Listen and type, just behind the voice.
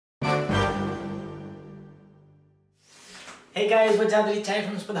Hey guys, what's up? It's Chai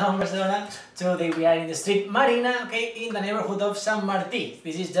from Spotahome, Barcelona. Today we are in the street Marina, okay, in the neighborhood of Sant Marti.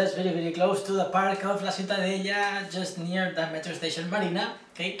 This is just very close to the park of La Ciutadella, just near the metro station Marina,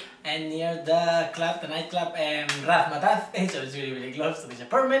 okay, and near the club, the nightclub Razmataz, so it's really close to this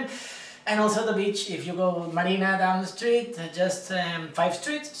apartment. And also the beach, if you go Marina down the street, just 5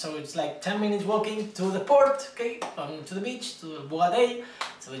 streets, so it's like 10 minutes walking to the port, okay, to the beach, to Bogadell,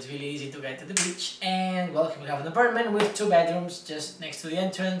 so it's really easy to get to the beach. And well, we have an apartment with 2 bedrooms just next to the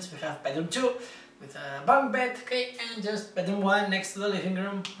entrance. We have bedroom 2 with a bunk bed, okay, and just bedroom 1 next to the living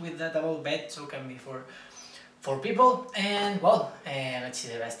room with a double bed, so it can be for 4 people. And well, let's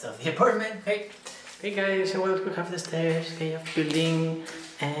see the rest of the apartment, okay. Okay guys, so we have the stairs, okay, of building,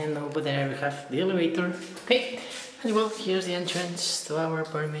 and over there we have the elevator, okay, and well, here's the entrance to our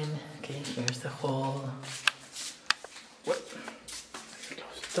apartment, okay, here's the hall, close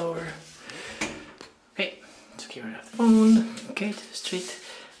the door, okay, so here we have the phone, okay, to the street,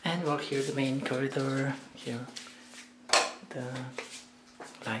 and well, here's the main corridor, here the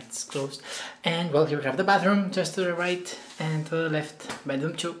lights closed, and well, here we have the bathroom, just to the right, and to the left,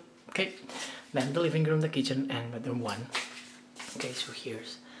 bedroom 2, okay. Then the living room, the kitchen, and bedroom 1. Okay, so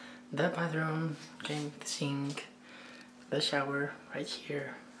here's the bathroom, okay, the sink, the shower right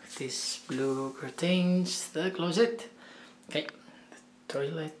here, these blue curtains, the closet, okay, the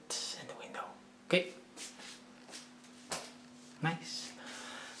toilet, and the window, okay, nice.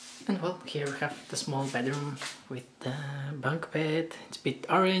 And well, here we have the small bedroom with the bunk bed, it's a bit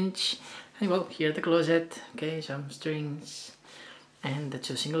orange, and well, here the closet, okay, some strings, and the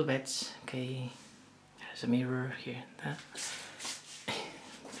 2 single beds, okay, there's a mirror here, the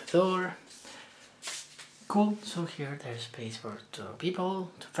door, cool, so here there's space for 2 people,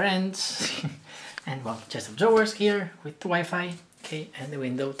 2 friends, and well, chest of drawers here with the Wi-Fi, okay, and the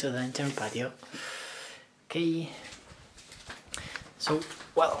window to the internal patio, okay, so,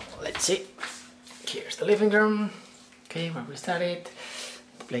 well, let's see, here's the living room, okay, where we started,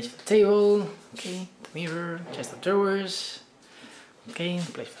 the place for the table, okay, the mirror, chest of drawers, okay,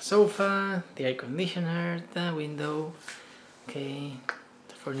 the place for the sofa, the air conditioner, the window, okay,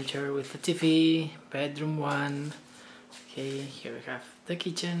 the furniture with the TV, bedroom 1, okay, here we have the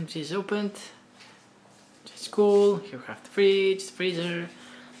kitchen which is opened, which is cool, here we have the fridge, the freezer,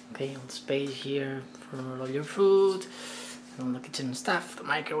 okay, all the space here for all your food, and all the kitchen stuff, the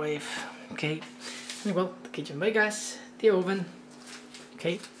microwave, okay, and well, the kitchen by gas, the oven,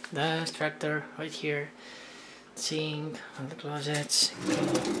 okay, the extractor right here, sink, and the closets,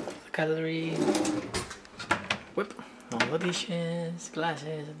 the cutlery, whip, all the dishes,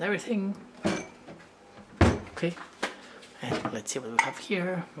 glasses, and everything. Okay, and let's see what we have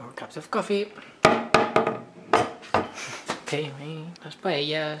here. More cups of coffee. Okay, las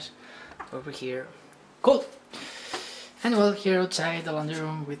paellas over here. Cool. And well, here outside the laundry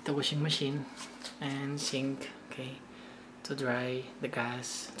room with the washing machine and sink. Okay. To dry the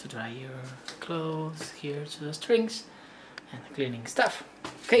gas, to dry your clothes, here to the strings and the cleaning stuff.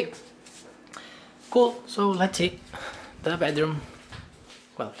 Okay, cool, so let's see the bedroom.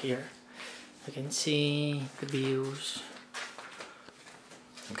 Well, here you can see the views,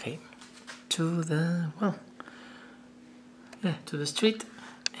 okay, to the, well, yeah, to the street,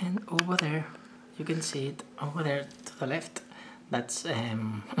 and over there you can see it over there to the left, that's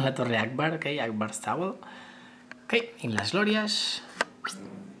La Torre Akbar, okay, Akbar's Tower. Okay, in Las Glorias,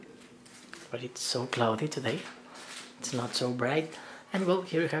 but it's so cloudy today, it's not so bright. And well,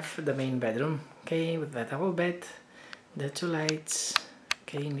 here we have the main bedroom, okay, with the double bed, the 2 lights,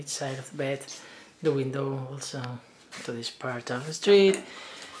 okay, in each side of the bed, the window also to this part of the street,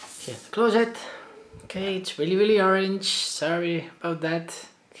 here the closet, okay, it's really orange, sorry about that,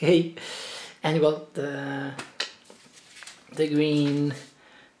 okay, and well, the green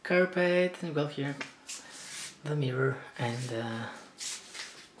carpet, and well, here the mirror and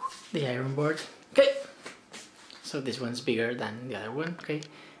the iron board, okay, so this one's bigger than the other one, okay,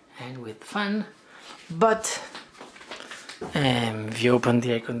 and with fan, but if you open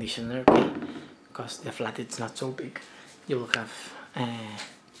the air conditioner, okay, because the flat it's not so big, you will have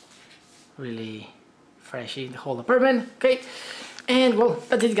really freshy the whole apartment, okay. And well,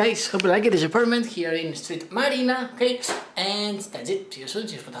 that's it guys, hope you like it, this apartment here in Street Marina, okay, and that's it, see you soon,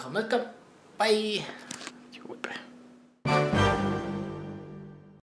 see you Spotahome.com, bye. Whip.